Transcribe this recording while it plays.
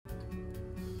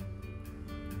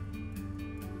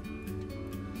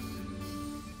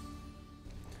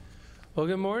Well,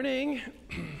 good morning.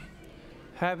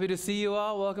 Happy to see you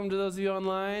all. Welcome to those of you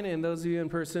online and those of you in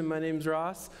person. My name's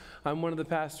Ross. I'm one of the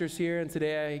pastors here, and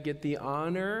today I get the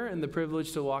honor and the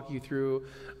privilege to walk you through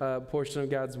a portion of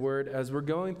God's Word as we're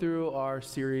going through our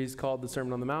series called the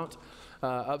Sermon on the Mount,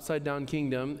 Upside Down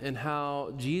Kingdom, and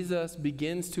how Jesus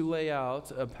begins to lay out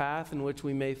a path in which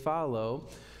we may follow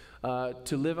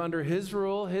to live under His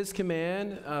rule, His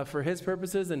command, for His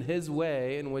purposes and His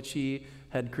way in which He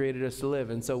had created us to live.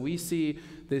 And so we see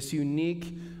this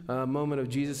unique moment of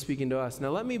Jesus speaking to us.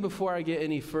 Now let me, before I get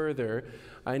any further,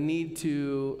 I need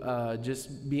to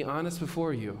just be honest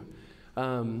before you.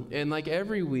 And like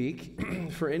every week,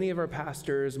 for any of our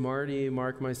pastors, Marty,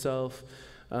 Mark, myself,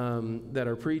 that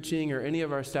are preaching, or any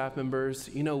of our staff members,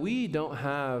 we don't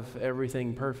have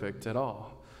everything perfect at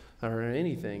all, or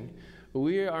anything.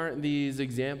 We aren't these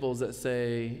examples that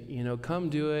say, come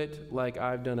do it like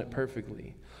I've done it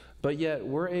perfectly. But yet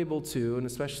we're able to, and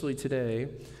especially today,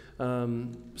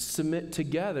 submit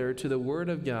together to the Word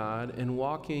of God and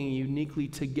walking uniquely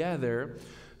together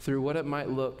through what it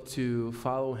might look to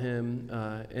follow Him,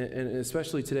 and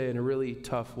especially today in a really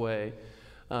tough way,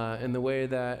 in the way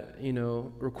that,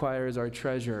 requires our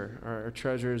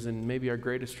treasures, and maybe our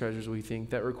greatest treasures, we think,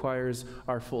 that requires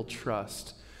our full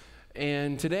trust.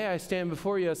 And today I stand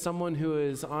before you as someone who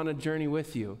is on a journey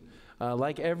with you.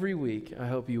 Like every week, I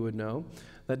hope you would know,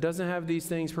 that doesn't have these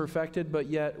things perfected, but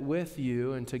yet with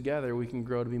you and together we can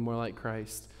grow to be more like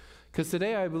Christ. Because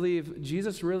today I believe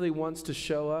Jesus really wants to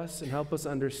show us and help us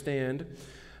understand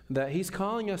that He's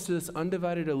calling us to this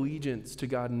undivided allegiance to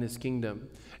God and His kingdom.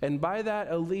 And by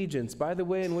that allegiance, by the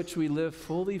way in which we live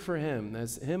fully for Him,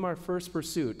 as Him our first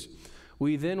pursuit,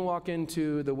 we then walk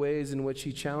into the ways in which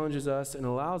He challenges us and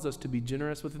allows us to be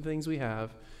generous with the things we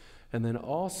have, and then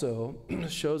also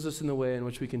shows us in the way in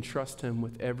which we can trust Him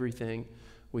with everything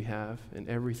we have and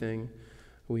everything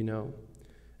we know,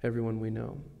 everyone we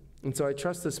know. And so I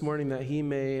trust this morning that He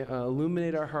may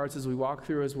illuminate our hearts as we walk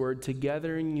through His Word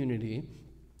together in unity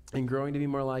and growing to be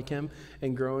more like Him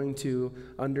and growing to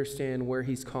understand where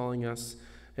He's calling us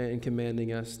and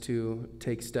commanding us to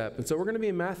take step. And so we're going to be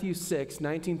in Matthew 6,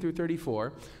 19 through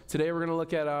 34. Today we're going to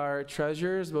look at our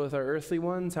treasures, both our earthly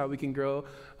ones, how we can grow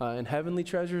in heavenly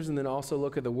treasures, and then also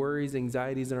look at the worries,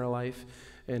 anxieties in our life,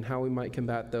 and how we might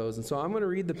combat those. And so I'm going to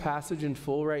read the passage in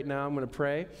full right now. I'm going to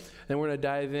pray, and we're going to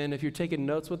dive in. If you're taking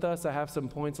notes with us, I have some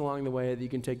points along the way that you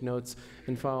can take notes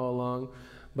and follow along.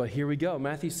 But here we go.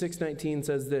 Matthew 6:19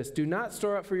 says this: "Do not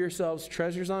store up for yourselves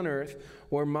treasures on earth,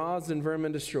 where moths and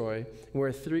vermin destroy, and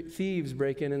where thieves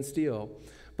break in and steal.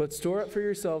 But store up for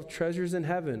yourself treasures in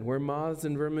heaven, where moths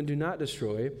and vermin do not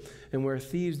destroy, and where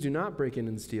thieves do not break in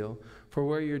and steal. For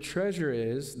where your treasure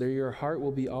is, there your heart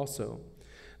will be also.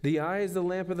 The eye is the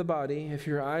lamp of the body. If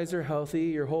your eyes are healthy,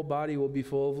 your whole body will be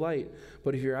full of light.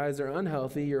 But if your eyes are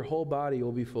unhealthy, your whole body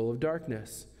will be full of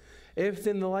darkness. If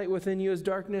then the light within you is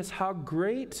darkness, how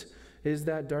great is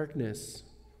that darkness?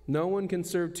 No one can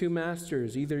serve two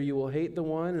masters. Either you will hate the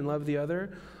one and love the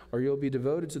other, or you'll be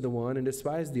devoted to the one and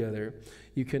despise the other.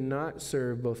 You cannot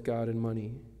serve both God and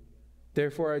money.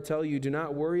 Therefore I tell you, do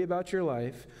not worry about your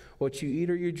life, what you eat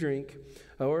or you drink,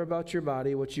 or about your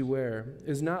body, what you wear.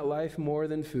 Is not life more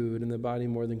than food, and the body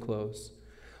more than clothes?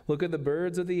 Look at the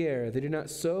birds of the air. They do not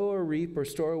sow or reap or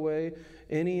store away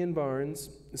in barns,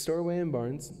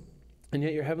 and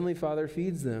yet your heavenly Father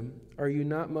feeds them. Are you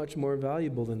not much more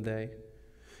valuable than they?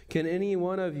 Can any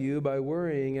one of you, by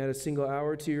worrying, add a single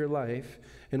hour to your life?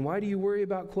 And why do you worry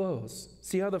about clothes?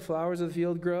 See how the flowers of the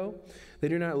field grow? They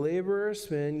do not labor or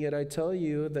spin, yet I tell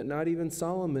you that not even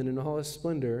Solomon in all his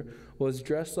splendor was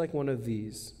dressed like one of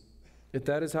these. If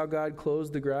that is how God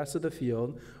clothes the grass of the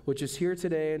field, which is here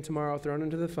today and tomorrow thrown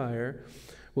into the fire,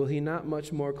 will He not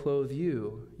much more clothe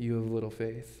you, you of little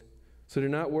faith? So do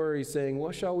not worry, saying,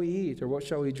 what shall we eat, or what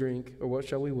shall we drink, or what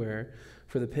shall we wear?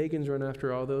 For the pagans run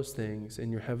after all those things,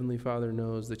 and your heavenly Father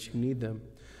knows that you need them.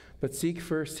 But seek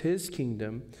first His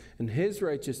kingdom and His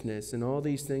righteousness, and all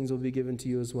these things will be given to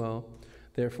you as well.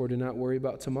 Therefore do not worry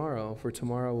about tomorrow, for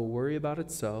tomorrow will worry about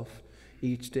itself.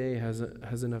 Each day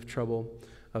has enough trouble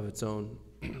of its own."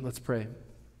 Let's pray.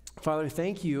 Father,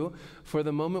 thank you for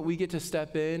the moment we get to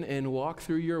step in and walk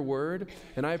through your word.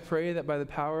 And I pray that by the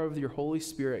power of your Holy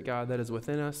Spirit, God, that is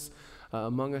within us,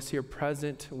 among us here,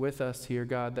 present with us here,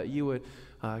 God, that you would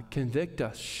convict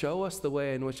us, show us the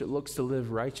way in which it looks to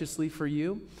live righteously for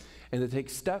you, and to take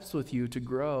steps with you to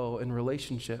grow in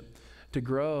relationship, to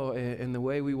grow in the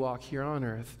way we walk here on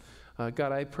earth.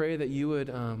 God, I pray that you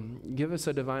would give us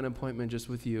a divine appointment just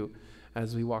with you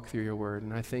as we walk through your word.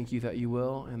 And I thank you that you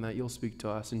will, and that you'll speak to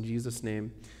us. In Jesus'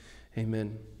 name,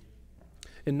 amen.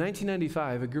 In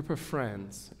 1995, a group of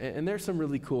friends, and they're some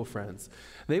really cool friends,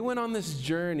 they went on this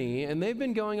journey, and they've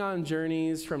been going on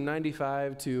journeys from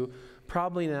 95 to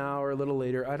probably now or a little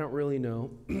later, I don't really know.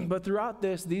 But throughout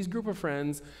these group of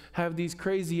friends have these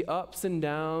crazy ups and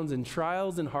downs and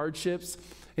trials and hardships,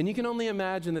 and you can only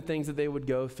imagine the things that they would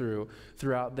go through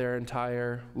throughout their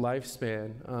entire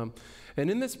lifespan. And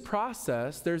in this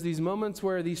process, there's these moments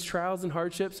where these trials and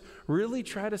hardships really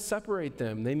try to separate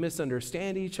them. They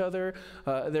misunderstand each other.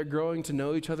 They're growing to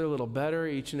know each other a little better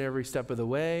each and every step of the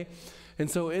way.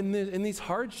 And so in these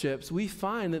hardships, we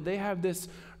find that they have this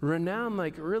renowned,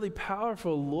 really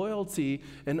powerful loyalty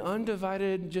and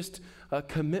undivided just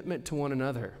commitment to one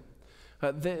another.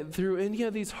 Through any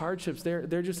of these hardships,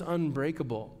 they're just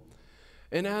unbreakable.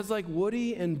 And as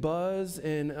Woody and Buzz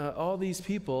and all these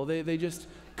people, they just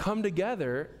come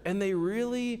together and they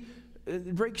really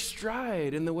break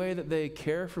stride in the way that they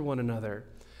care for one another,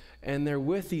 and they're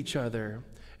with each other,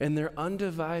 and they're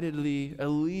undividedly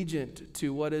allegiant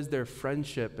to what is their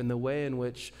friendship and the way in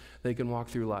which they can walk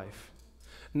through life.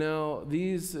 Now,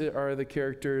 these are the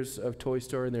characters of Toy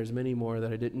Story, and there's many more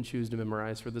that I didn't choose to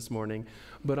memorize for this morning.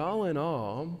 But all in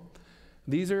all,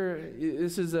 this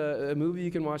is a movie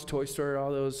you can watch, Toy Story,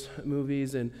 all those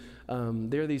movies, and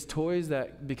they're these toys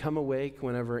that become awake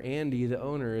whenever Andy, the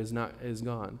owner, is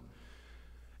gone.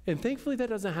 And thankfully that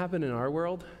doesn't happen in our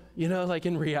world.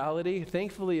 In reality,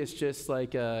 thankfully it's just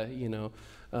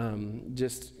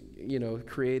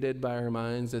created by our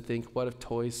minds to think, what if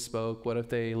toys spoke? What if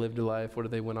they lived a life? What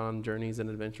if they went on journeys and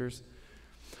adventures?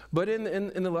 But in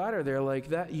the latter, they're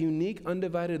that unique,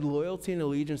 undivided loyalty and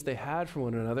allegiance they had for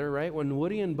one another, right? When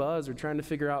Woody and Buzz are trying to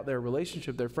figure out their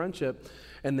relationship, their friendship,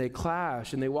 and they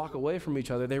clash and they walk away from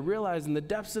each other, they realize in the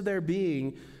depths of their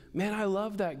being, man, I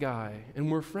love that guy, and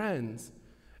we're friends.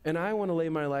 And I want to lay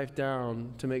my life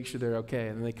down to make sure they're okay.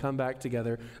 And they come back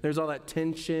together. There's all that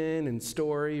tension and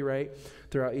story, right,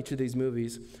 throughout each of these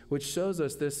movies, which shows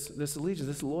us this allegiance,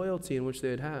 this loyalty in which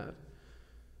they'd have.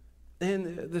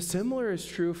 And the similar is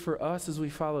true for us as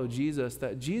we follow Jesus,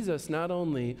 that Jesus not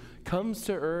only comes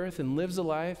to earth and lives a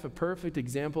life, a perfect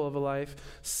example of a life,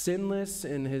 sinless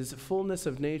in his fullness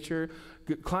of nature,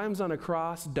 climbs on a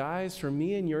cross, dies for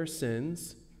me and your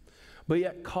sins, but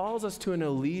yet calls us to an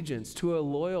allegiance, to a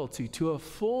loyalty, to a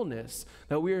fullness,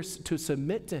 that we are to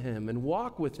submit to him and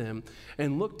walk with him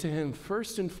and look to him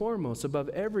first and foremost above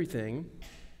everything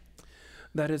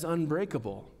that is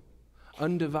unbreakable,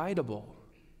 undividable.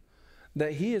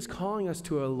 That he is calling us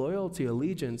to a loyalty,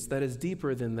 allegiance that is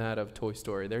deeper than that of Toy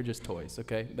Story. They're just toys,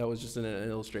 okay? That was just an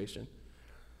illustration.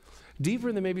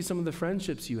 Deeper than maybe some of the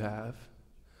friendships you have.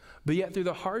 But yet through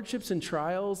the hardships and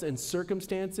trials and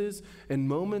circumstances and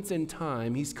moments in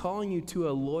time, he's calling you to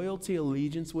a loyalty,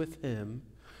 allegiance with him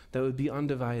that would be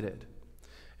undivided.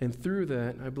 And through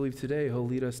that, I believe today he'll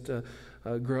lead us to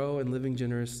grow in living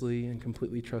generously and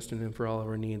completely trust in him for all of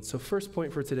our needs. So first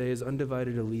point for today is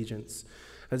undivided allegiance.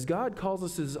 As God calls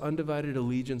us his undivided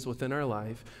allegiance within our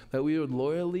life, that we would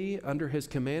loyally, under his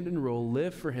command and rule,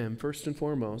 live for him first and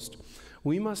foremost,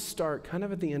 we must start kind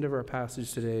of at the end of our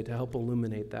passage today to help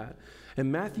illuminate that.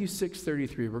 In Matthew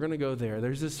 6:33, we're going to go there.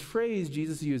 There's this phrase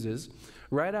Jesus uses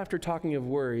right after talking of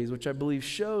worries, which I believe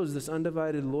shows this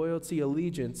undivided loyalty,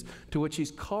 allegiance to which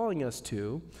he's calling us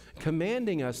to,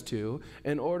 commanding us to,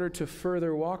 in order to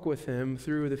further walk with him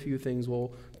through the few things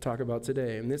we'll talk about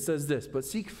today. And it says this, but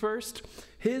seek first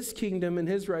his kingdom and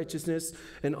his righteousness,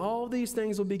 and all these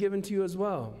things will be given to you as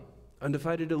well.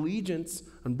 Undivided allegiance,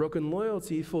 unbroken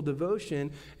loyalty, full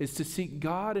devotion is to seek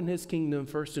God and his kingdom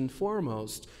first and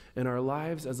foremost in our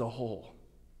lives as a whole.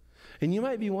 And you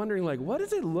might be wondering, what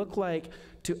does it look like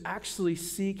to actually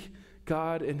seek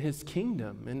God and his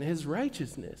kingdom and his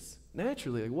righteousness?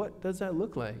 Naturally, what does that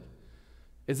look like?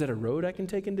 Is it a road I can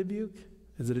take into Dubuque?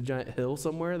 Is it a giant hill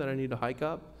somewhere that I need to hike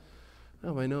up?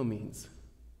 No, by no means.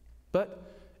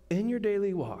 But in your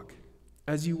daily walk,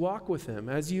 as you walk with him,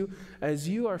 as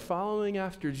you are following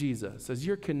after Jesus, as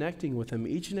you're connecting with him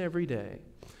each and every day,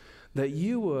 that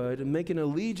you would make an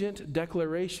allegiant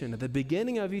declaration at the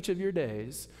beginning of each of your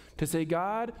days to say,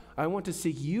 God, I want to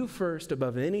seek you first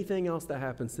above anything else that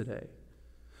happens today.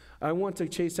 I want to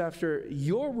chase after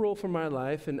your rule for my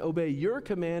life and obey your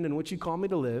command in which you call me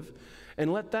to live,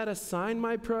 and let that assign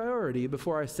my priority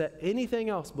before I set anything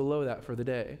else below that for the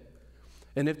day.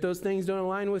 And if those things don't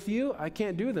align with you, I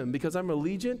can't do them because I'm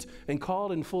allegiant and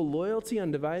called in full loyalty,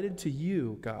 undivided to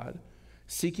you, God,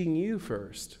 seeking you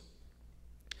first.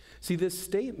 See, this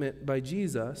statement by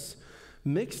Jesus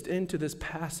mixed into this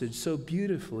passage so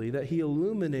beautifully that he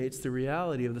illuminates the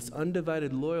reality of this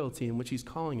undivided loyalty in which he's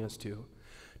calling us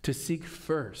to seek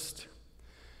first.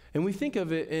 And we think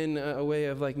of it in a way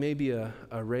of like maybe a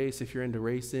race, if you're into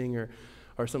racing or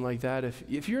something like that.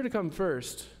 If you're to come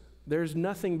first, there's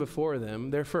nothing before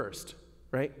them. They're first,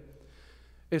 right?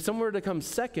 If someone were to come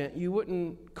second, you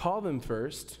wouldn't call them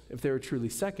first. If they were truly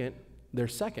second, they're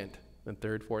second, and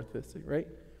third, fourth, fifth, right?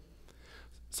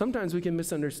 Sometimes we can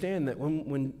misunderstand that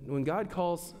when God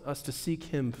calls us to seek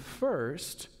him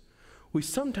first, we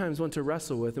sometimes want to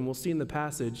wrestle with, and we'll see in the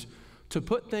passage, to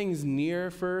put things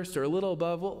near first or a little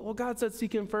above. Well, God said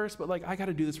seek him first, but like I got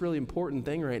to do this really important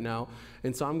thing right now,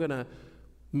 and so I'm going to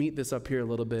meet this up here a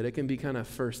little bit. It can be kind of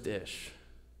first-ish.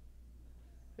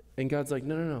 And God's like,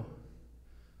 no,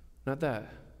 not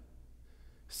that.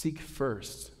 Seek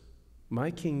first my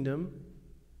kingdom,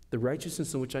 the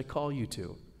righteousness in which I call you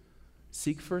to.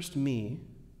 Seek first me.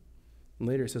 And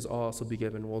later it says, all else will be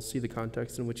given. We'll see the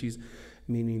context in which he's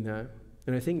meaning that.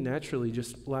 And I think naturally,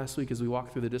 just last week as we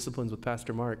walked through the disciplines with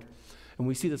Pastor Mark, and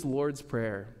we see this Lord's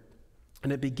Prayer,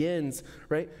 and it begins,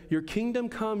 right? Your kingdom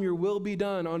come, your will be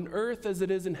done on earth as it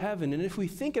is in heaven. And if we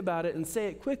think about it and say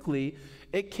it quickly,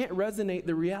 it can't resonate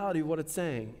the reality of what it's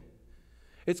saying.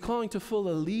 It's calling to full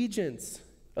allegiance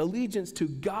to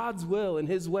God's will and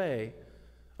his way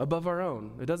above our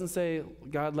own. It doesn't say,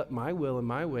 God, let my will and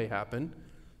my way happen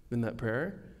in that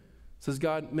prayer. It says,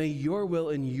 God, may your will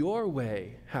and your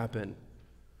way happen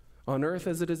on earth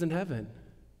as it is in heaven.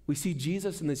 We see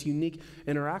Jesus in this unique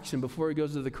interaction before he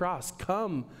goes to the cross.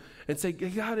 Come and say,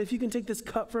 God, if you can take this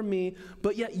cup from me,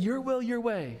 but yet your will, your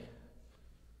way.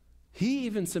 He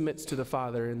even submits to the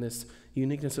Father in this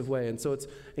uniqueness of way. And so it's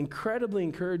incredibly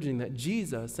encouraging that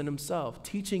Jesus and himself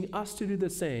teaching us to do the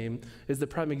same is the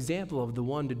prime example of the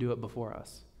one to do it before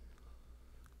us.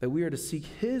 That we are to seek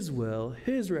his will,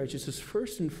 his righteousness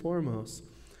first and foremost,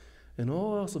 and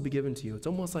all else will be given to you. It's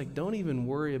almost like don't even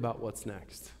worry about what's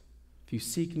next. If you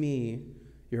seek me,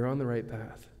 you're on the right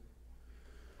path.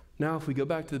 Now, if we go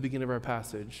back to the beginning of our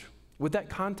passage, with that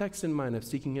context in mind of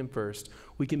seeking him first,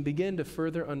 we can begin to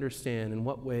further understand in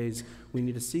what ways we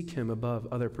need to seek him above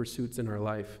other pursuits in our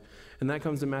life. And that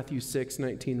comes in Matthew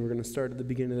 6:19. We're going to start at the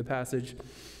beginning of the passage.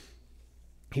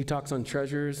 He talks on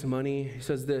treasures, money. He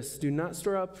says this, do not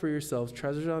store up for yourselves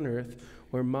treasures on earth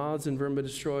where moths and vermin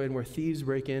destroy and where thieves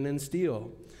break in and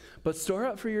steal. But store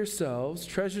up for yourselves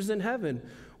treasures in heaven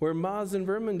where moths and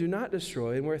vermin do not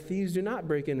destroy and where thieves do not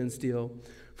break in and steal.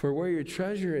 For where your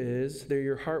treasure is, there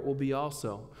your heart will be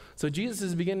also. So Jesus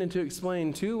is beginning to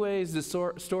explain two ways to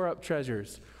store up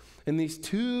treasures. And these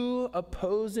two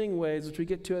opposing ways, which we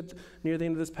get to near the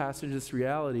end of this passage, this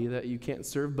reality that you can't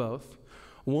serve both.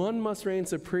 One must reign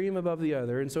supreme above the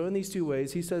other. And so in these two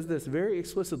ways, he says this very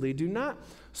explicitly, do not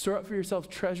store up for yourselves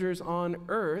treasures on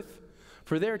earth,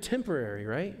 for they're temporary,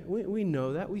 right? We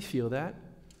know that, we feel that,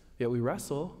 yet we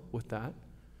wrestle with that.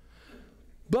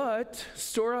 But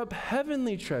store up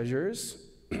heavenly treasures,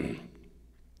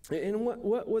 and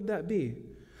what would that be?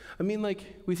 I mean, like,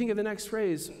 we think of the next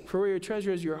phrase, for where your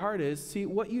treasure is, your heart is. See,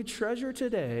 what you treasure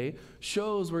today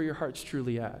shows where your heart's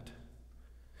truly at.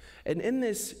 And in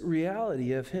this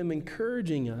reality of him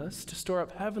encouraging us to store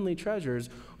up heavenly treasures,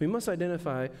 we must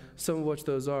identify some of what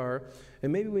those are.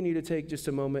 And maybe we need to take just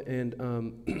a moment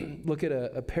and look at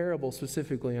a parable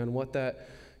specifically on what that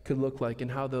could look like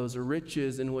and how those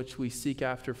riches in which we seek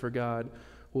after for God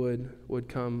would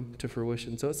come to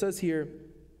fruition. So it says here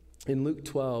in Luke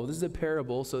 12, this is a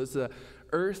parable, so it's an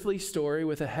earthly story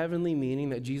with a heavenly meaning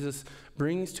that Jesus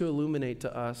brings to illuminate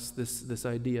to us this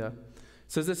idea.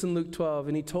 It says this in Luke 12,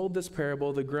 and he told this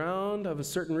parable, the ground of a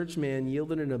certain rich man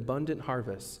yielded an abundant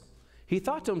harvest. He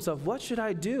thought to himself, what should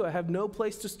I do? I have no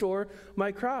place to store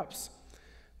my crops.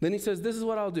 Then he says, this is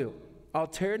what I'll do. I'll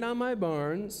tear down my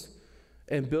barns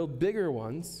and build bigger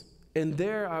ones, and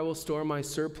there I will store my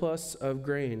surplus of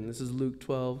grain. This is Luke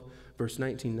 12, verse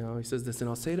 19 now. He says this, and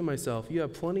I'll say to myself, you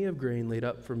have plenty of grain laid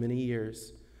up for many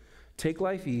years. Take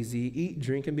life easy, eat,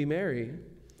 drink, and be merry.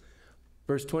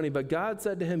 Verse 20, but God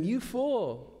said to him, you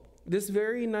fool, this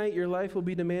very night your life will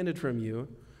be demanded from you.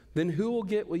 Then who will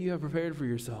get what you have prepared for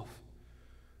yourself?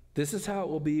 This is how it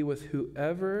will be with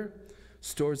whoever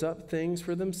stores up things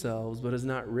for themselves, but is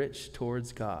not rich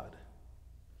towards God.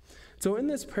 So in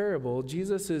this parable,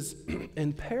 Jesus is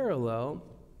in parallel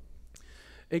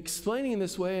explaining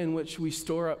this way in which we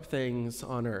store up things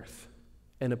on earth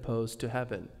and opposed to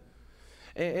heaven.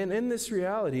 And in this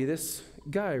reality, this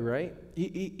guy, right,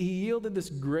 he yielded this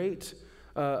great,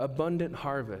 abundant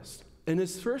harvest. And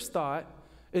his first thought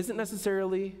isn't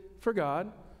necessarily for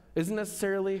God, isn't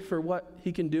necessarily for what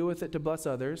he can do with it to bless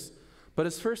others, but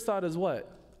his first thought is what?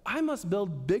 I must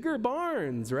build bigger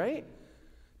barns, right?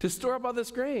 To store up all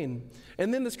this grain.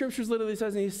 And then the scriptures literally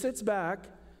says, and he sits back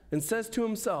and says to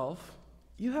himself,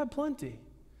 you have plenty.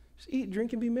 Just eat,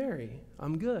 drink, and be merry.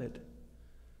 I'm good.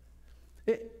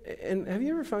 And have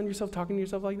you ever found yourself talking to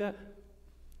yourself like that?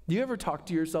 Do you ever talk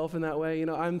to yourself in that way? You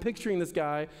know, I'm picturing this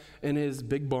guy in his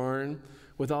big barn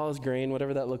with all his grain,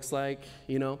 whatever that looks like,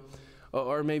 you know.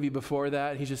 Or maybe before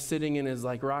that, he's just sitting in his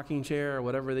like rocking chair or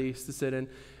whatever they used to sit in.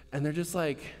 And they're just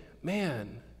like,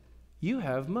 man, you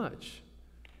have much.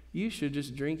 You should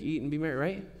just drink, eat, and be merry,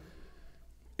 right?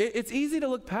 It's easy to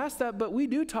look past that, but we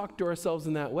do talk to ourselves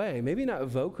in that way. Maybe not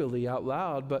vocally out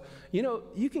loud, but you know,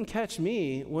 you can catch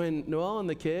me when Noelle and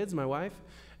the kids, my wife,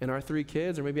 and our 3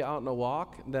 kids are maybe out on a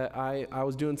walk that I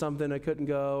was doing something I couldn't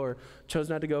go or chose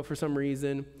not to go for some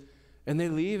reason. And they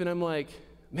leave and I'm like,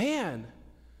 man,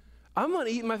 I'm going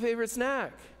to eat my favorite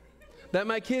snack that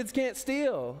my kids can't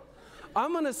steal.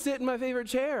 I'm going to sit in my favorite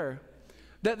chair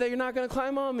that they're not going to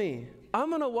climb on me. I'm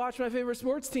going to watch my favorite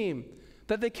sports team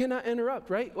that they cannot interrupt,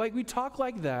 right? Like we talk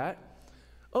like that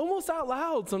almost out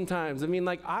loud sometimes. I mean,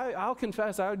 like I'll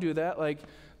confess I would do that. Like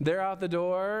they're out the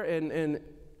door and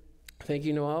thank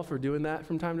you, Noelle, for doing that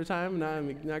from time to time.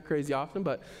 Not crazy often,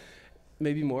 but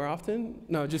maybe more often.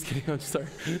 No, just kidding. I'm sorry.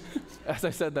 As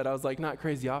I said that, I was like, not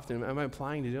crazy often. Am I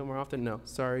applying to do it more often? No,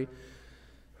 sorry.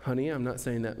 Honey, I'm not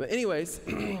saying that. But anyways,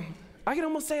 I can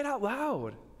almost say it out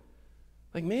loud.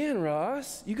 Like, man,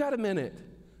 Ross, you got a minute.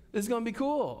 This is going to be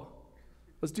cool.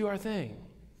 Let's do our thing,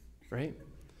 right?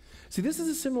 See, this is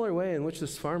a similar way in which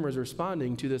this farmer is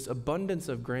responding to this abundance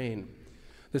of grain,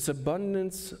 this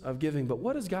abundance of giving. But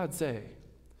what does God say?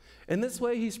 In this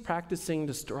way, he's practicing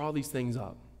to store all these things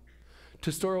up,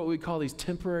 to store what we call these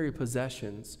temporary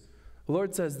possessions. The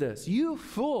Lord says this, you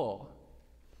fool,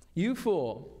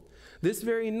 this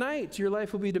very night your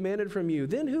life will be demanded from you.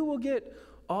 Then who will get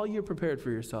all you prepared for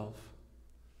yourself?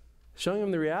 Showing him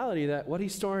the reality that what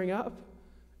he's storing up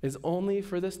is only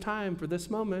for this time, for this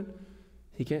moment.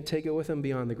 He can't take it with him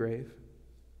beyond the grave.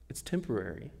 It's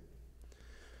temporary.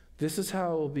 This is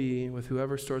how it will be with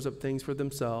whoever stores up things for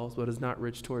themselves but is not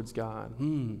rich towards God.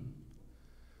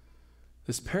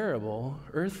 This parable,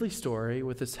 earthly story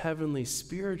with this heavenly,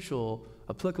 spiritual,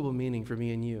 applicable meaning for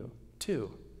me and you,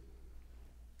 too.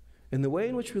 In the way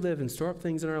in which we live and store up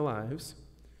things in our lives,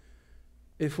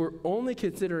 if we're only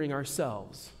considering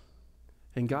ourselves,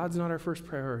 and God's not our first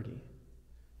priority,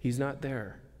 he's not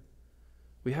there.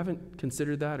 We haven't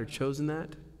considered that or chosen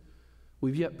that.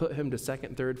 We've yet put him to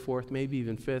 2nd, 3rd, 4th, maybe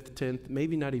even 5th, 10th,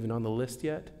 maybe not even on the list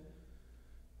yet.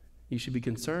 You should be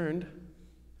concerned.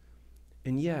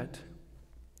 And yet,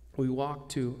 we walk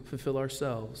to fulfill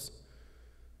ourselves.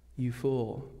 You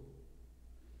fool.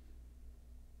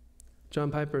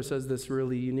 John Piper says this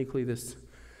really uniquely, this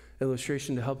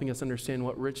illustration to helping us understand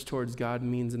what rich towards God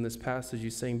means in this passage.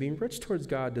 He's saying being rich towards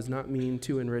God does not mean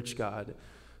to enrich God.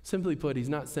 Simply put, he's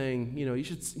not saying, you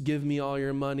should give me all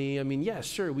your money. I mean, yes,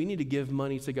 sure, we need to give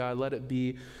money to God. Let it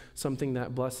be something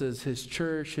that blesses his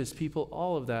church, his people,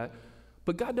 all of that.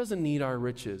 But God doesn't need our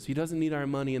riches. He doesn't need our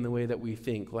money in the way that we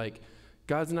think. Like,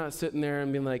 God's not sitting there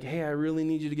and being like, hey, I really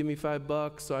need you to give me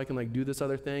 $5 so I can do this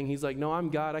other thing. He's like, no, I'm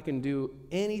God. I can do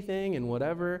anything and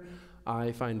whatever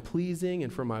I find pleasing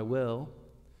and for my will.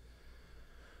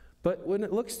 But when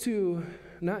it looks to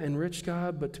not enrich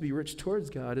God, but to be rich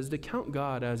towards God, is to count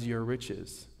God as your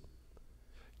riches.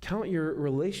 Count your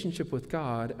relationship with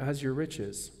God as your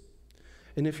riches.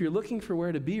 And if you're looking for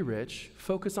where to be rich,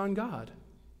 focus on God.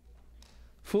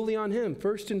 Fully on him,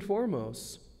 first and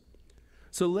foremost.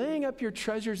 So laying up your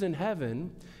treasures in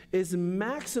heaven is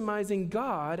maximizing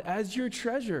God as your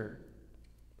treasure.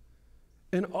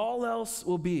 And all else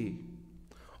will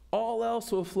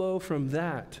flow from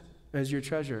that as your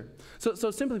treasure.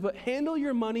 So simply put, handle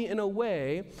your money in a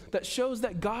way that shows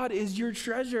that God is your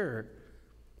treasure,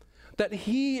 that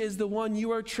he is the one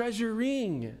you are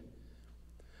treasuring,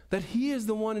 that he is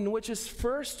the one in which is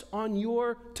first on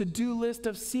your to-do list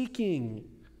of seeking,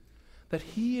 that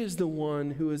he is the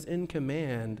one who is in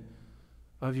command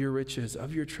of your riches,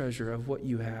 of your treasure, of what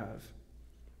you have.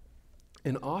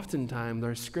 And oftentimes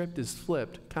our script is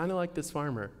flipped, kind of like this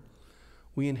farmer.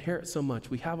 We inherit so much.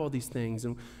 We have all these things,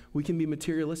 and we can be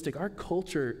materialistic. Our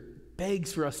culture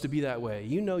begs for us to be that way.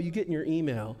 You get in your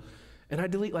email, and I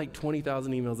delete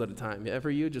 20,000 emails at a time.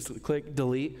 Ever you just click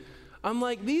delete? I'm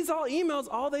like, these all emails,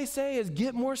 all they say is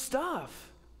get more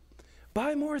stuff.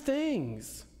 Buy more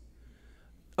things.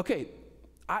 Okay,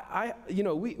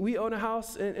 we own a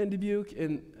house in Dubuque,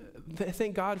 and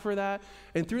thank God for that.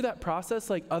 And through that process,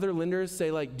 other lenders say,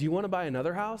 do you want to buy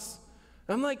another house?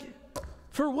 And I'm like,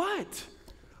 for what?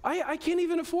 I can't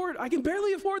even afford, I can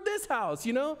barely afford this house,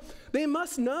 They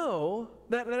must know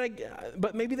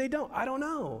but maybe they don't. I don't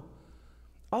know.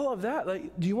 All of that,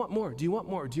 do you want more? Do you want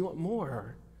more? Do you want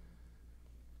more?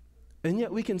 And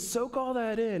yet we can soak all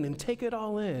that in and take it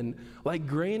all in like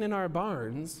grain in our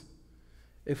barns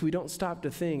if we don't stop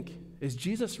to think, is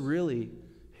Jesus really,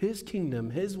 his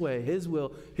kingdom, his way, his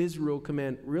will, his rule,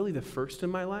 command, really the first in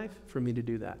my life for me to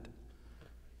do that?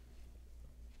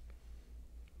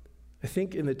 I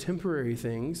think in the temporary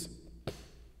things,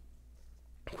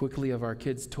 quickly, of our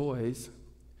kids' toys,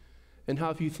 and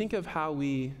how if you think of how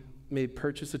we may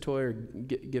purchase a toy or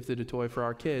gifted a toy for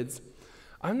our kids,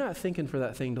 I'm not thinking for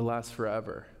that thing to last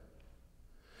forever.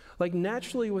 Like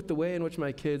naturally with the way in which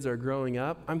my kids are growing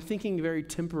up, I'm thinking very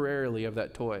temporarily of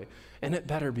that toy. And it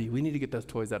better be. We need to get those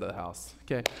toys out of the house.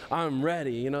 Okay? I'm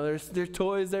ready. You know, there's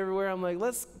toys everywhere. I'm like,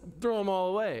 let's throw them all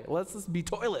away. Let's just be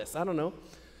toyless. I don't know.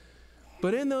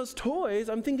 But in those toys,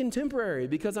 I'm thinking temporary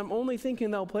because I'm only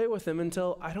thinking they'll play with them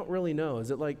until I don't really know.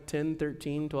 Is it like 10,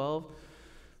 13, 12?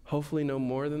 Hopefully no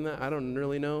more than that. I don't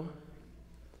really know.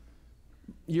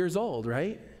 Years old,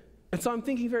 right? And so I'm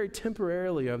thinking very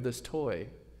temporarily of this toy.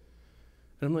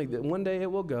 And I'm like, one day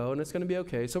it will go and it's going to be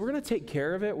okay. So we're going to take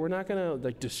care of it. We're not going to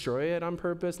like destroy it on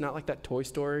purpose. Not like that Toy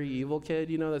Story evil kid,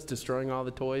 you know, that's destroying all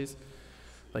the toys.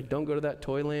 Like, don't go to that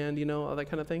toy land, you know, all that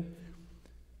kind of thing.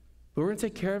 But we're going to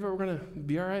take care of it. We're going to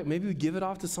be all right. Maybe we give it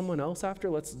off to someone else after.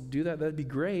 Let's do that. That'd be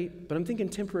great. But I'm thinking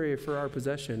temporary for our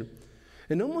possession.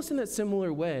 And almost in that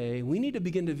similar way, we need to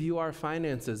begin to view our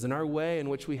finances and our way in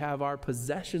which we have our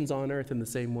possessions on earth in the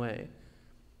same way.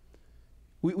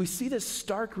 We see this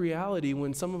stark reality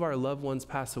when some of our loved ones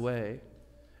pass away.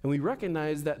 And we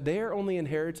recognize that they are only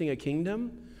inheriting a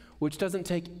kingdom which doesn't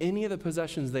take any of the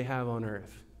possessions they have on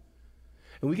earth.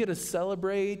 And we get to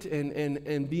celebrate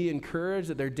and be encouraged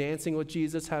that they're dancing with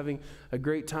Jesus, having a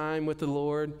great time with the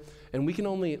Lord. And we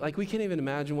can't even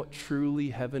imagine what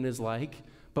truly heaven is like.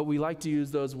 But we like to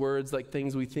use those words like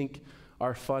things we think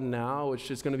are fun now, which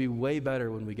is going to be way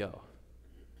better when we go.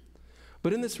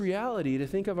 But in this reality, to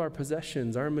think of our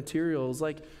possessions, our materials,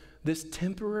 like this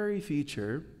temporary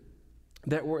feature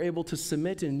that we're able to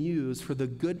submit and use for the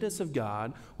goodness of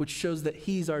God, which shows that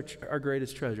he's our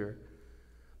greatest treasure.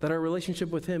 That our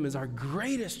relationship with him is our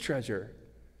greatest treasure.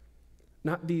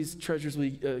 Not these treasures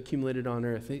we accumulated on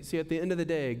earth. See, at the end of the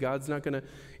day, you're not going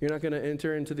to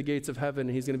enter into the gates of heaven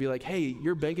and he's going to be like, hey,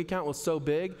 your bank account was so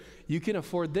big, you can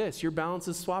afford this. Your balance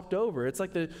is swapped over. It's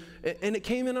like and it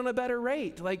came in on a better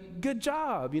rate. Like, good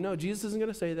job. You know, Jesus isn't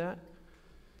going to say that.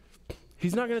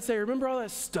 He's not going to say, remember all that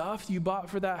stuff you bought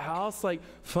for that house? Like,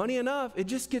 funny enough, it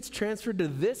just gets transferred to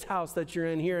this house that you're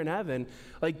in here in heaven.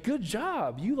 Like, good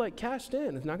job. You like cashed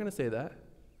in. It's not going to say that.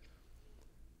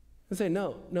 And say,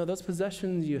 no, those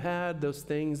possessions you had, those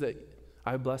things that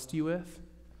I blessed you with,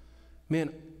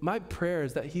 man, my prayer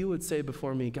is that he would say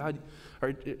before me, God,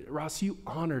 or Ross, you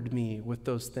honored me with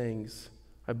those things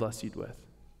I blessed you with.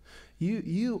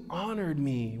 You honored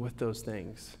me with those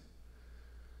things.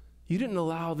 You didn't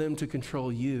allow them to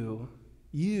control you.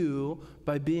 You,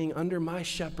 by being under my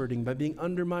shepherding, by being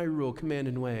under my rule, command,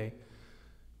 and way,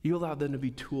 you allowed them to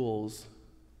be tools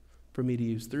for me to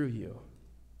use through you.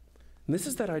 And this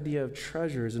is that idea of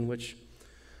treasures in which,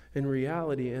 in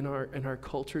reality, in our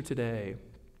culture today,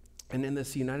 and in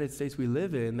this United States we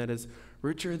live in that is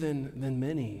richer than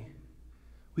many,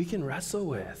 we can wrestle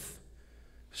with,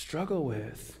 struggle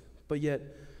with, but yet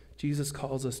Jesus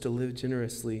calls us to live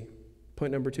generously.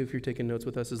 Point number 2, if you're taking notes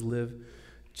with us, is live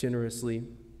generously.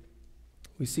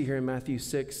 We see here in Matthew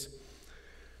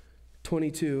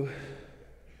 6:22,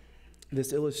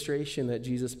 this illustration that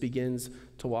Jesus begins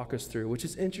to walk us through, which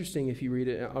is interesting if you read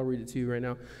it. I'll read it to you right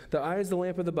now. The eye is the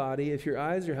lamp of the body. If your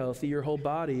eyes are healthy, your whole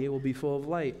body will be full of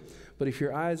light. But if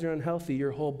your eyes are unhealthy,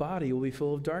 your whole body will be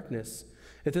full of darkness.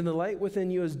 If then the light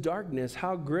within you is darkness,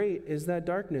 how great is that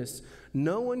darkness?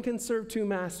 No one can serve two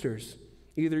masters.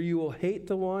 Either you will hate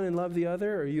the one and love the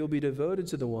other, or you'll be devoted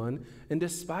to the one and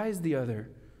despise the other.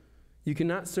 You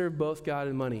cannot serve both God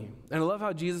and money. And I love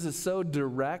how Jesus is so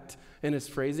direct in his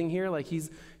phrasing here. Like he's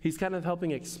kind of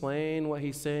helping explain what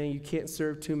he's saying. You can't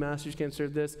serve two masters. You can't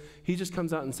serve this. He just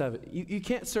comes out and says it. You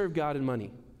can't serve God and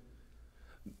money.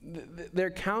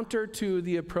 They're counter to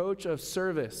the approach of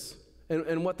service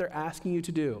and what they're asking you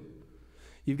to do.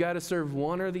 You've got to serve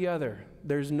one or the other.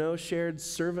 There's no shared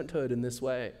servanthood in this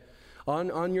way.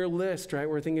 On your list, right,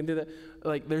 we're thinking through that.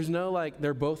 Like, there's no, like,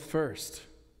 they're both first.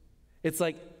 It's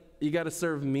like, you got to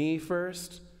serve me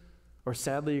first, or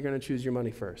sadly, you're going to choose your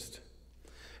money first.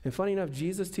 And funny enough,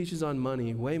 Jesus teaches on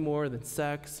money way more than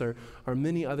sex or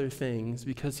many other things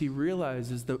because he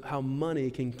realizes how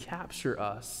money can capture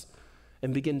us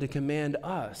and begin to command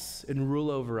us and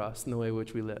rule over us in the way in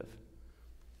which we live.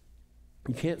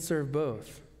 You can't serve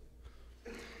both.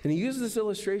 And he uses this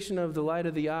illustration of the light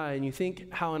of the eye, and you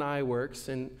think how an eye works,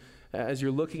 and as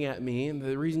you're looking at me. And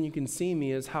the reason you can see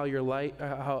me is how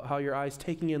your eyes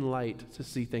taking in light to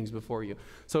see things before you.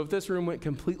 So if this room went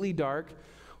completely dark,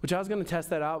 which I was going to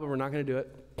test that out, but we're not going to do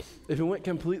it. If it went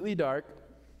completely dark,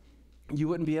 you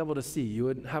wouldn't be able to see. You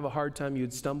would have a hard time. You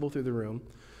would stumble through the room.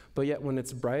 But yet when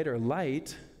it's bright or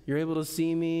light, you're able to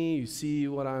see me. You see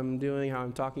what I'm doing, how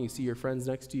I'm talking. You see your friends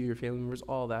next to you, your family members,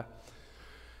 all that.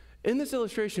 In this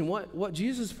illustration, what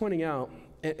Jesus is pointing out,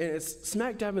 and it's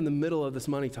smack dab in the middle of this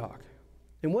money talk.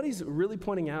 And what he's really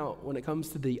pointing out when it comes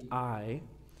to the eye,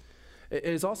 it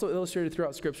is also illustrated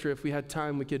throughout Scripture. If we had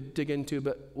time, we could dig into,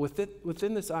 but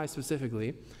within this eye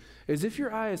specifically, is if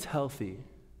your eye is healthy,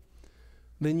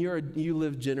 then you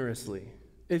live generously.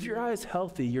 If your eye is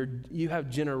healthy, you have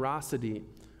generosity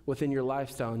within your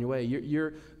lifestyle and your way.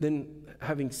 You're then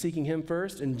seeking him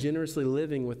first and generously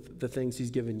living with the things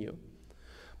he's given you.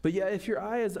 But yeah, if your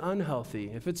eye is unhealthy,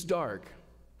 if it's dark,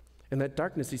 and that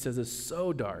darkness, he says, is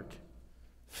so dark,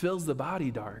 fills the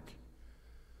body dark,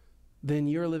 then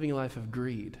you're living a life of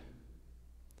greed.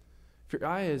 If your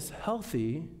eye is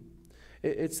healthy,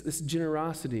 it's this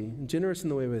generosity, generous in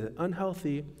the way we live.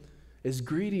 Unhealthy is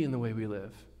greedy in the way we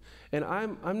live. And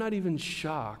I'm not even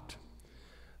shocked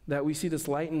that we see this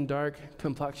light and dark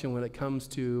complexion when it comes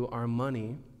to our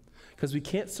money, because we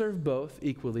can't serve both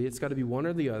equally. It's got to be one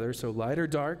or the other, so light or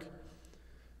dark.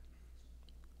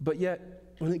 But yet,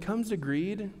 when it comes to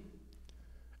greed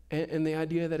and the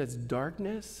idea that it's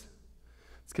darkness,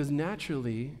 it's because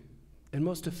naturally and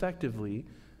most effectively,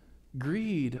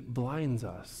 greed blinds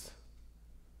us.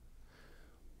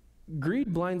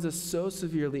 Greed blinds us so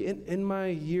severely. In my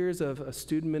years of a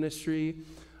student ministry,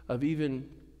 of even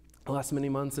the last many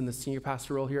months in the senior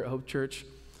pastor role here at Hope Church,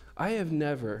 I have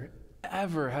never,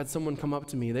 ever had someone come up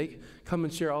to me. They come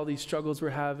and share all these struggles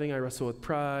we're having. I wrestle with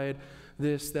pride,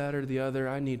 this, that, or the other.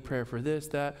 I need prayer for this,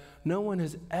 that. No one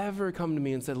has ever come to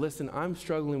me and said, listen, I'm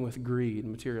struggling with greed,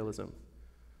 materialism.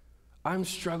 I'm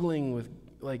struggling with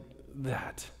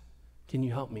that. Can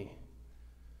you help me?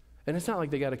 And it's not like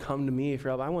they got to come to me for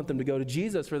help. I want them to go to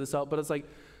Jesus for this help, but it's like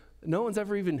no one's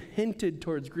ever even hinted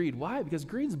towards greed. Why? Because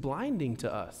greed's blinding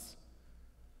to us.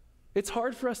 It's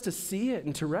hard for us to see it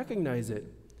and to recognize it.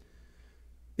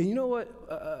 And you know what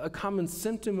a common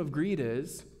symptom of greed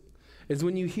is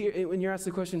when you're asked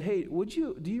the question, hey,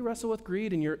 do you wrestle with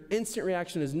greed? And your instant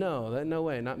reaction is no, no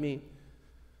way, not me.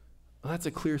 Well, that's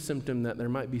a clear symptom that there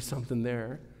might be something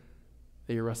there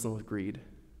that you're wrestling with greed.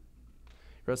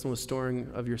 Wrestling with storing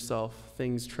of yourself,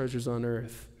 things, treasures on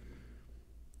earth,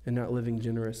 and not living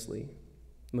generously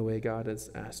in the way God has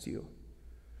asked you.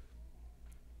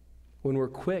 When we're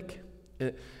quick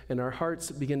and our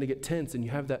hearts begin to get tense and you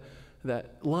have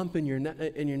that lump in your neck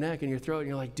and your throat and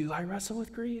you're like, do I wrestle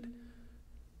with greed?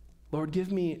 Lord,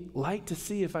 give me light to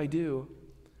see if I do.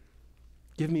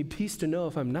 Give me peace to know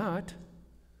if I'm not.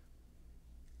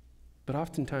 But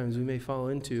oftentimes we may fall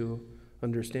into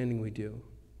understanding we do.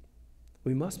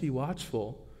 We must be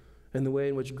watchful in the way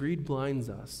in which greed blinds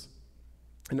us.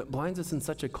 And it blinds us in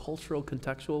such a cultural,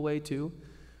 contextual way too.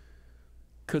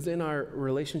 Because in our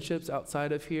relationships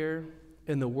outside of here,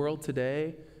 in the world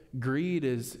today, greed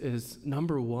is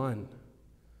number one.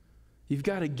 You've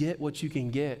got to get what you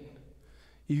can get.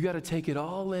 You've got to take it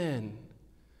all in.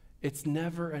 It's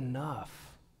never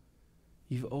enough.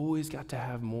 You've always got to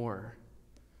have more.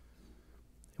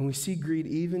 And we see greed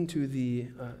even to the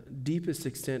deepest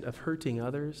extent of hurting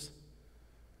others,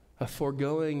 of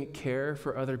foregoing care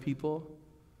for other people,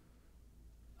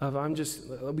 of I'm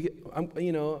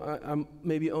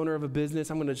maybe owner of a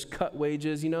business, I'm going to just cut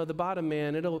wages. The bottom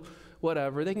man,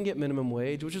 whatever. They can get minimum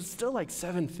wage, which is still like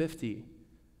 $7.50.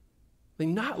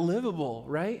 Not livable,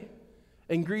 right?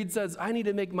 And greed says, I need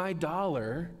to make my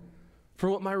dollar for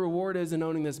what my reward is in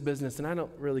owning this business, and I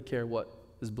don't really care what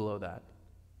is below that.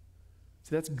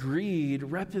 See, that's greed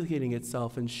replicating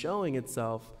itself and showing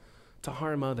itself to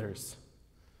harm others.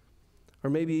 Or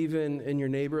maybe even in your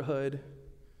neighborhood,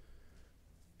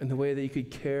 in the way that you could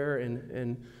care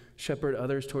and shepherd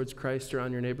others towards Christ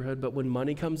around your neighborhood. But when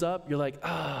money comes up, you're like,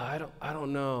 I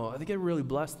don't know. I think I really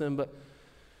bless them, but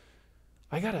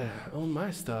I got to own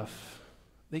my stuff.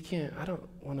 I don't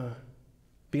want to.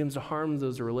 Begins to harm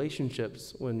those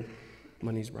relationships when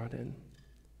money's brought in.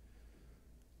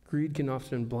 Greed can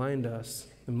often blind us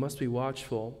and must be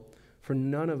watchful, for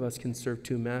none of us can serve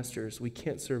two masters. We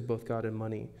can't serve both God and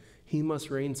money. He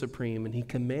must reign supreme, and he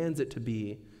commands it to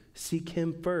be. Seek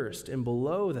him first, and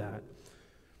below that,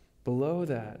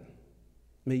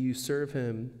 may you serve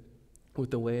him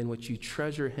with the way in which you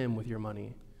treasure him with your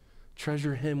money,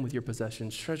 treasure him with your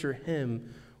possessions, treasure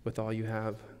him with all you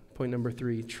have. Point number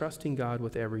 3, trusting God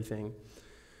with everything.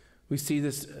 We see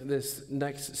this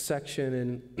next section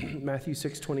in Matthew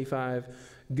 6:25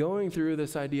 going through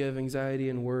this idea of anxiety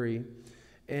and worry,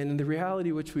 and the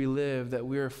reality which we live, that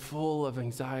we are full of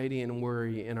anxiety and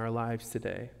worry in our lives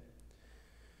today.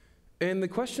 And the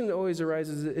question that always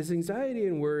arises, is anxiety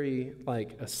and worry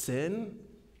like a sin?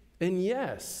 And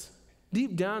yes,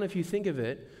 deep down, if you think of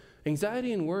it,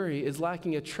 anxiety and worry is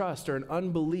lacking a trust or an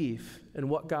unbelief in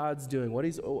what God's doing, what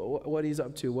he's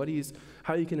up to,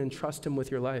 how you can entrust him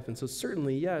with your life. And so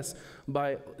certainly, yes,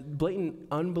 by blatant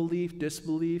unbelief,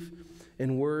 disbelief,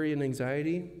 and worry and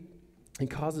anxiety, it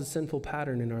causes a sinful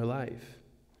pattern in our life.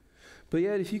 But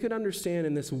yet, if you could understand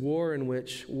in this war in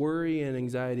which worry and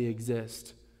anxiety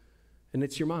exist, and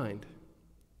it's your mind.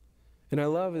 And I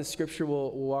love the scripture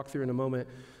we'll walk through in a moment,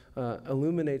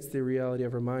 illuminates the reality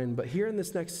of our mind. But here in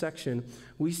this next section,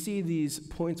 we see these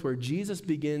points where Jesus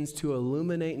begins to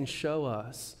illuminate and show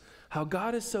us how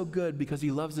God is so good because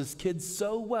he loves his kids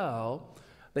so well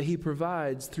that he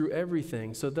provides through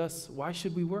everything. So thus, why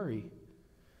should we worry?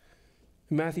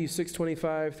 In Matthew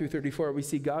 6:25 through 34, we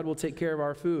see God will take care of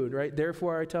our food, right?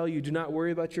 Therefore, I tell you, do not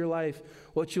worry about your life,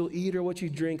 what you'll eat or what you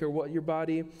drink, or what your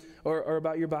body, or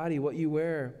about your body, what you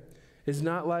wear. Is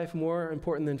not life more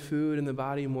important than food, and the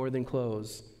body more than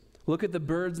clothes? Look at the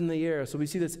birds in the air. So we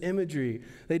see this imagery.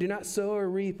 They do not sow or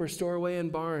reap or store away in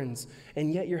barns,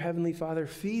 and yet your heavenly Father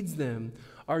feeds them.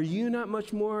 Are you not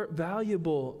much more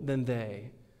valuable than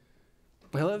they?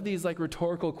 I love these like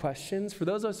rhetorical questions. For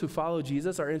those of us who follow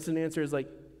Jesus, our instant answer is like,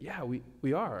 yeah,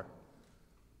 we are.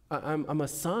 I'm a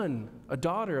son, a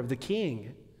daughter of the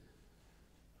King.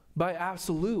 By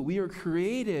absolute, we are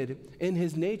created in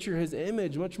his nature, his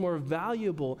image, much more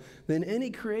valuable than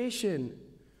any creation.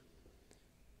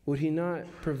 Would he not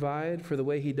provide for the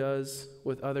way he does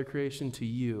with other creation to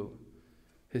you,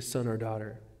 his son or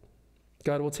daughter?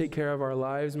 God will take care of our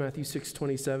lives. Matthew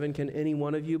 6:27. Can any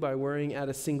one of you, by worrying, add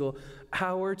a single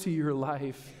hour to your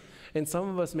life? And some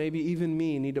of us, maybe even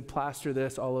me, need to plaster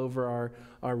this all over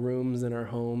our rooms and our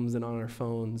homes and on our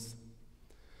phones.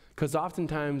 Because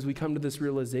oftentimes we come to this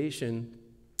realization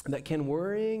that can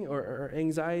worrying or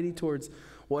anxiety towards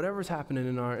whatever's happening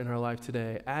in our life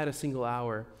today add a single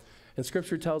hour. And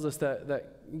Scripture tells us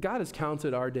that God has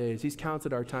counted our days. He's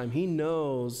counted our time. He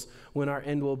knows when our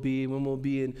end will be, when we'll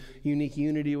be in unique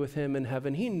unity with him in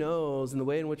heaven. He knows in the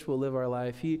way in which we'll live our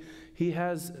life. He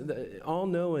has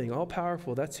all-knowing,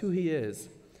 all-powerful. That's who he is.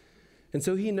 And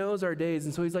so he knows our days.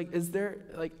 And so he's like,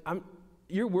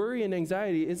 your worry and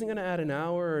anxiety isn't going to add an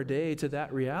hour or a day to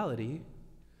that reality.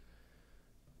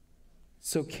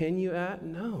 So can you add?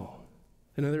 No.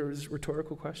 Another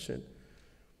rhetorical question.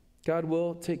 God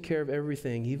will take care of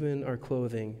everything, even our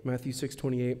clothing. Matthew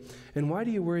 6:28. And why do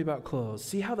you worry about clothes?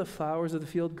 See how the flowers of the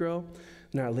field grow?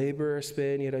 Not labor or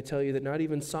spin, yet I tell you that not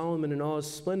even Solomon in all his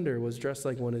splendor was dressed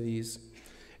like one of these.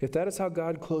 If that is how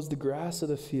God clothes the grass of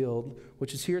the field,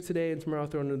 which is here today and tomorrow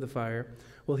thrown into the fire,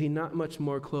 will he not much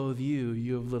more clothe you,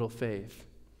 you of little faith?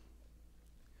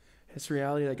 It's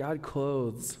reality that God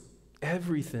clothes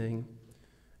everything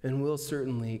and will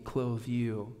certainly clothe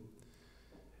you.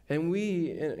 And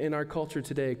we, in our culture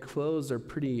today, clothes are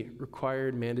pretty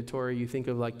required, mandatory. You think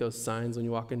of like those signs when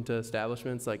you walk into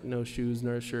establishments, like no shoes,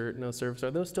 no shirt, no service.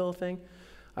 Are those still a thing?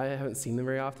 I haven't seen them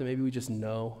very often. Maybe we just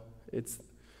know.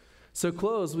 So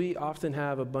clothes, we often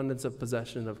have abundance of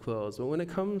possession of clothes. But when it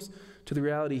comes to the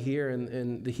reality here,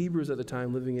 and the Hebrews at the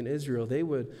time living in Israel, they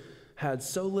had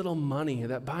so little money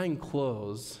that buying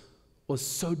clothes was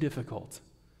so difficult.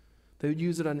 They would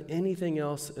use it on anything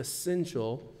else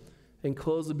essential, and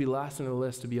clothes would be last on the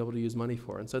list to be able to use money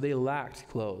for. And so they lacked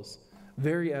clothes,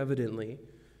 very evidently.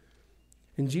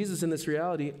 And Jesus, in this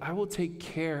reality, I will take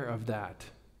care of that.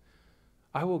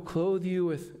 I will clothe you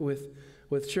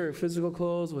with sure, physical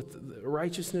clothes, with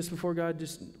righteousness before God.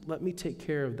 Just let me take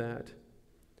care of that.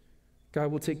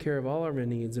 God will take care of all our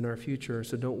needs in our future,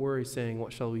 so don't worry saying,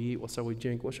 what shall we eat, what shall we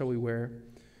drink, what shall we wear?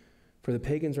 For the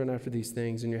pagans run after these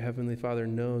things, and your heavenly Father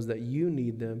knows that you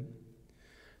need them.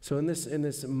 So in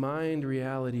this mind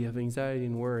reality of anxiety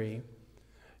and worry,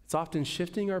 it's often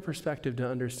shifting our perspective to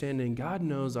understanding God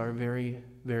knows our very,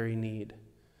 very need.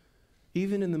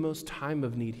 Even in the most time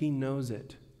of need, he knows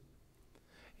it.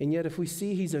 And yet if we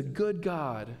see he's a good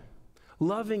God,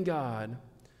 loving God,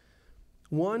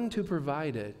 one to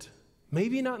provide it,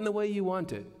 maybe not in the way you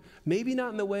want it, maybe not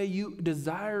in the way you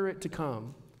desire it to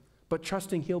come, but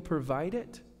trusting he'll provide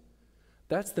it,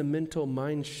 that's the mental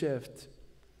mind shift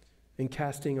in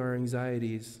casting our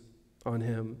anxieties on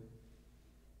him.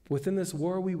 Within this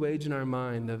war we wage in our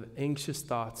mind of anxious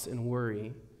thoughts and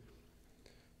worry,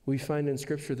 we find in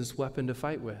Scripture this weapon to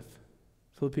fight with.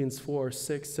 Philippians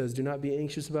 4:6 says, do not be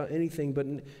anxious about anything, but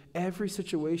in every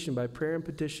situation, by prayer and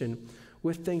petition,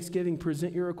 with thanksgiving,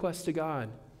 present your requests to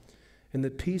God. And the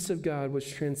peace of God,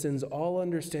 which transcends all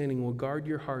understanding, will guard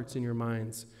your hearts and your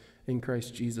minds in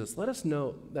Christ Jesus. Let us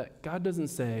note that God doesn't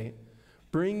say,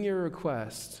 bring your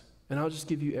request, and I'll just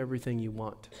give you everything you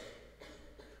want.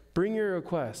 Bring your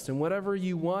request, and whatever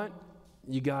you want,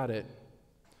 you got it.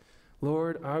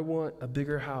 Lord, I want a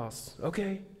bigger house.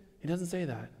 Okay, he doesn't say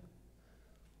that.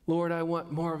 Lord, I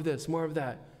want more of this, more of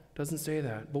that. Doesn't say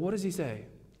that. But what does he say?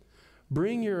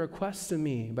 Bring your requests to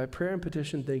me by prayer and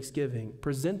petition, thanksgiving.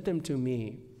 Present them to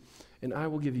me, and I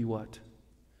will give you what?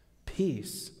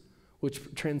 Peace, which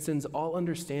transcends all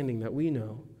understanding that we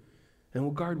know, and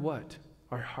will guard what?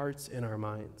 Our hearts and our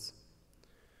minds.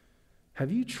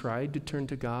 Have you tried to turn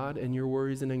to God in your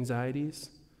worries and anxieties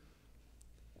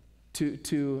to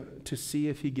see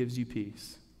if he gives you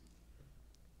peace?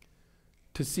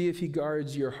 To see if he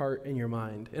guards your heart and your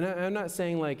mind? And I'm not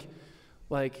saying like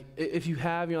if you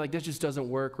have, you're like, this just doesn't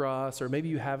work, Ross, or maybe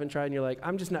you haven't tried and you're like,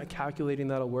 I'm just not calculating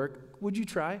that'll work. Would you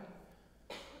try?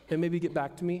 And maybe get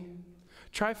back to me?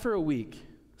 Try for a week.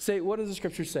 Say, what does the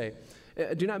scripture say?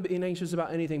 Do not be anxious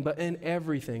about anything, but in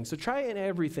everything. So try in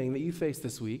everything that you face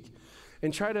this week,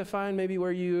 and try to find maybe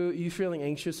where you feeling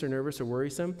anxious or nervous or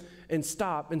worrisome, and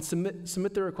stop and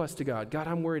submit the request to God. God,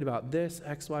 I'm worried about this,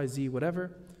 X, Y, Z,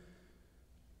 whatever,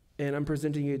 and I'm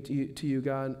presenting it to you,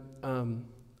 God.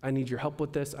 I need your help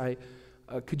with this.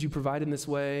 Could you provide in this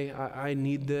way? I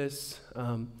need this.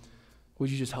 Would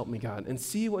you just help me, God? And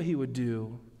see what he would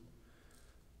do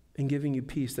in giving you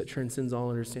peace that transcends all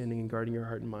understanding and guarding your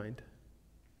heart and mind.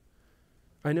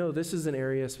 I know this is an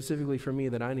area specifically for me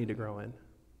that I need to grow in.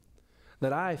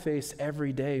 That I face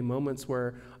every day moments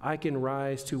where I can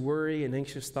rise to worry and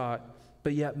anxious thought,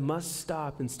 but yet must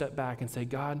stop and step back and say,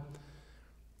 God,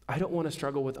 I don't want to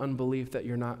struggle with unbelief that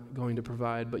you're not going to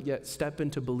provide, but yet step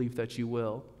into belief that you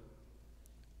will.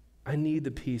 I need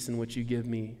the peace in which you give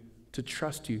me to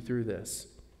trust you through this,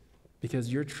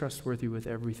 because you're trustworthy with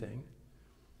everything,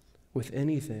 with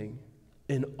anything,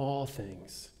 in all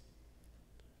things.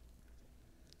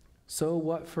 So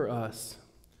what for us?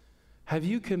 Have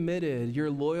you committed your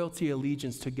loyalty,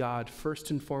 allegiance to God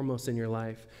first and foremost in your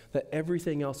life, that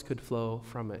everything else could flow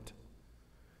from it?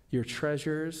 Your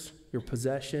treasures, your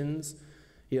possessions,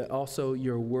 yet also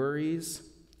your worries,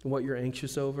 what you're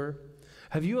anxious over.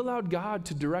 Have you allowed God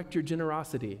to direct your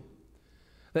generosity?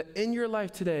 That in your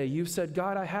life today, you've said,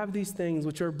 God, I have these things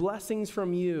which are blessings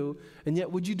from you, and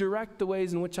yet would you direct the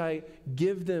ways in which I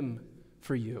give them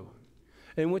for you?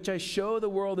 In which I show the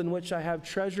world in which I have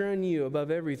treasure in you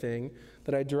above everything,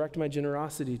 that I direct my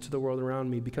generosity to the world around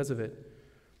me because of it?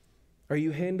 Are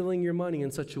you handling your money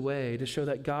in such a way to show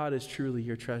that God is truly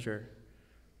your treasure?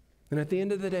 And at the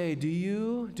end of the day,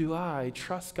 do I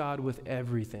trust God with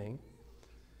everything?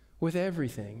 With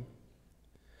everything.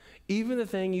 Even the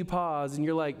thing you pause and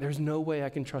you're like, there's no way I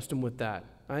can trust him with that.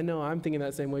 I know, I'm thinking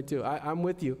that same way too. I'm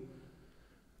with you.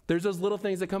 There's those little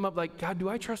things that come up like, God, do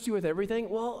I trust you with everything?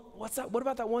 Well, what's that? What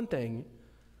about that one thing?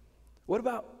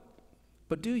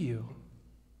 But do you?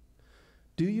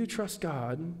 Do you trust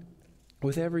God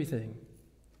with everything?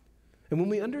 And when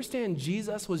we understand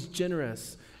Jesus was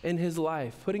generous in his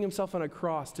life, putting himself on a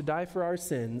cross to die for our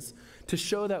sins, to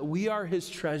show that we are his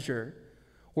treasure,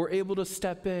 we're able to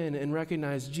step in and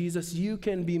recognize, Jesus, you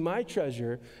can be my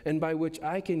treasure, and by which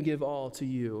I can give all to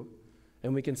you.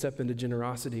 And we can step into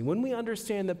generosity. When we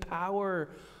understand the power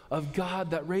of God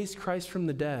that raised Christ from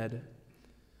the dead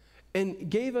and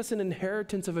gave us an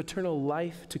inheritance of eternal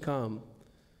life to come,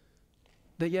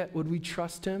 that yet would we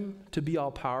trust him to be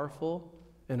all powerful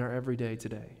in our everyday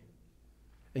today?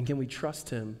 And can we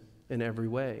trust him in every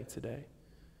way today?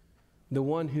 The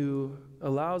one who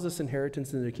allows us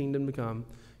inheritance in the kingdom to come,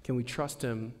 can we trust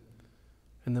him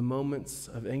in the moments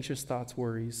of anxious thoughts,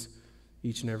 worries,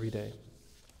 each and every day?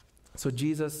 So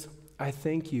Jesus, I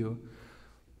thank you.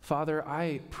 Father,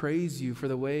 I praise you for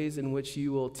the ways in which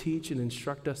you will teach and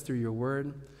instruct us through your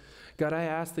word. God, I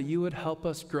ask that you would help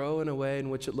us grow in a way in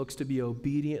which it looks to be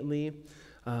obediently,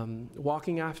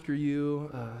 walking after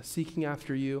you, seeking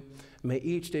after you. May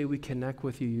each day we connect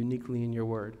with you uniquely in your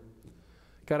word.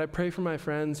 God, I pray for my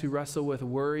friends who wrestle with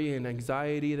worry and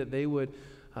anxiety, that they would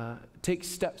take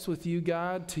steps with you,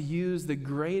 God, to use the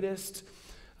greatest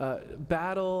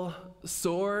battle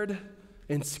sword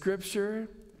in Scripture,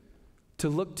 to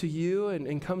look to you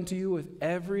and come to you with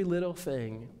every little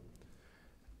thing.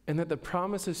 And that the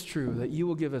promise is true, that you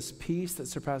will give us peace that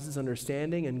surpasses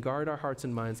understanding and guard our hearts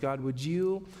and minds. God, would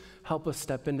you help us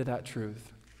step into that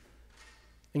truth?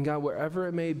 And God, wherever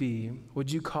it may be,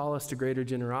 would you call us to greater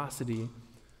generosity,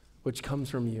 which comes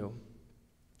from you?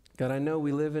 God, I know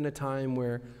we live in a time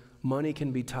where money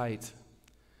can be tight,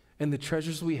 and the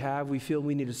treasures we have, we feel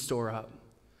we need to store up.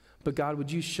 But God,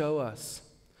 would you show us,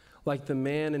 like the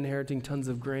man inheriting tons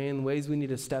of grain, ways we need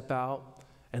to step out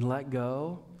and let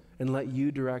go and let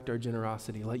you direct our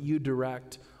generosity, let you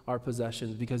direct our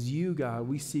possessions, because you, God,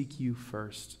 we seek you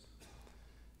first.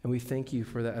 And we thank you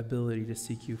for that ability to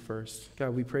seek you first.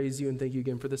 God, we praise you and thank you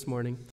again for this morning.